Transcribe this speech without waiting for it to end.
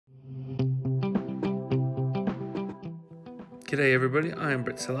G'day everybody, I am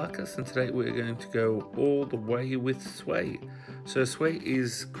Brett Salakis and today we're going to go all the way with Sway. So Sway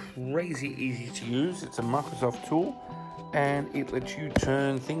is crazy easy to use. It's a Microsoft tool and it lets you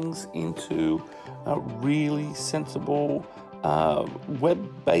turn things into really sensible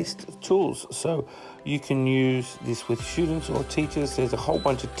web-based tools. So you can use this with students or teachers. There's a whole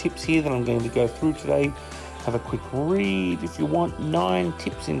bunch of tips here that I'm going to go through today. Have a quick read if you want. 9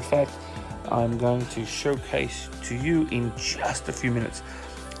 tips in fact I'm going to showcase to you in just a few minutes.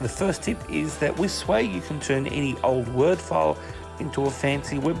 The first tip is that with Sway you can turn any old Word file into a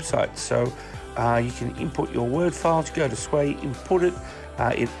fancy website. So you can input your Word files, go to Sway, input it,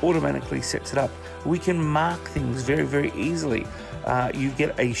 it automatically sets it up. We can mark things very, very easily. You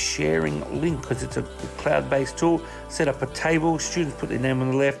get a sharing link because it's a cloud-based tool. Set up a table, students put their name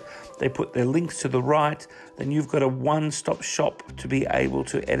on the left, they put their links to the right, then you've got a one-stop shop to be able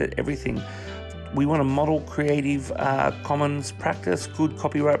to edit everything. We want to model Creative Commons practice, good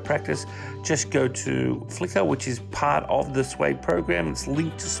copyright practice. Just go to Flickr, which is part of the Sway program. It's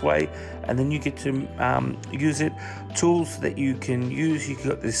linked to Sway, and then you get to use it. Tools that you can use, you've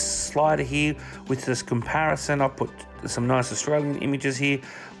got this slider here with this comparison. I'll put some nice Australian images here.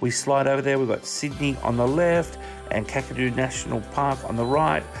 We slide over there, we've got Sydney on the left and Kakadu National Park on the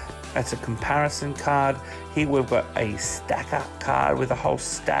right. That's a comparison card. Here we've got a stacker card with a whole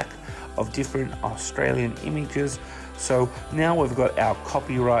stack of different Australian images. So now we've got our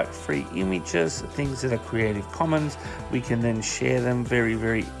copyright-free images, things that are Creative Commons. We can then share them very,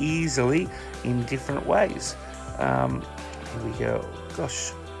 very easily in different ways. Here we go.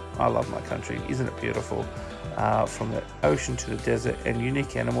 Gosh, I love my country. Isn't it beautiful? From the ocean to the desert and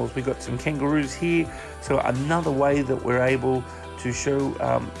unique animals. We've got some kangaroos here. So another way that we're able to show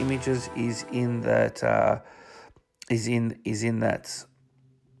images is in that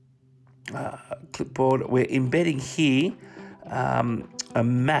clipboard. We're embedding here a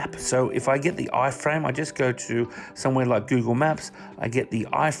map. So if I get the iframe, I just go to somewhere like Google Maps. I get the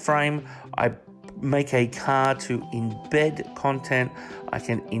iframe. I make a card to embed content. I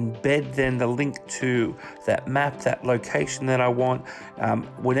can embed then the link to that map, that location that I want.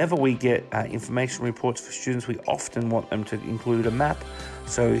 Whenever we get information reports for students, we often want them to include a map.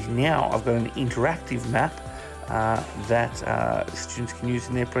 So now I've got an interactive map that students can use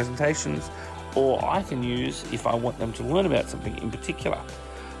in their presentations, or I can use if I want them to learn about something in particular.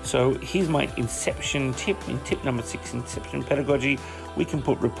 So here's my inception tip. In tip number 6, inception pedagogy, we can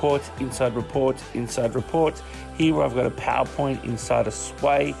put reports inside reports inside reports. Here I've got a PowerPoint inside a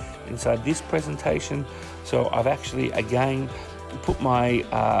Sway inside this presentation. So I've actually again put my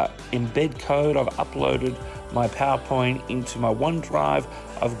embed code. I've uploaded my PowerPoint into my OneDrive.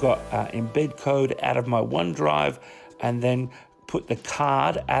 I've got embed code out of my OneDrive, and then put the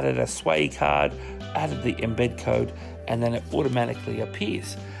card, added a Sway card, added the embed code, and then it automatically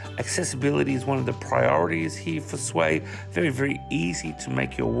appears. Accessibility is one of the priorities here for Sway. Very, very easy to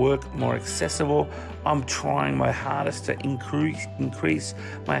make your work more accessible. I'm trying my hardest to increase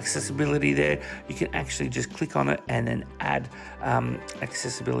my accessibility there. You can actually just click on it and then add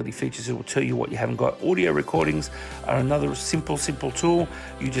accessibility features. It will tell you what you haven't got. Audio recordings are another simple tool.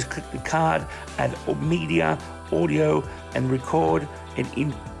 You just click the card, add media, audio, and record, and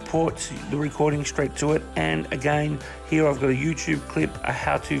imports the recording straight to it. And again, here I've got a YouTube clip, a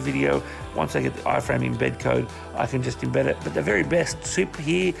how-to video. Once I get the iframe embed code, I can just embed it. But the very best tip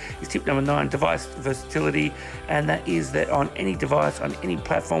here is tip number 9, device versatility. And that is that on any device, on any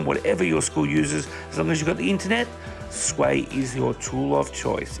platform, whatever your school uses, as long as you've got the internet, Sway is your tool of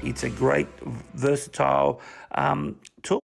choice. It's a great, versatile tool.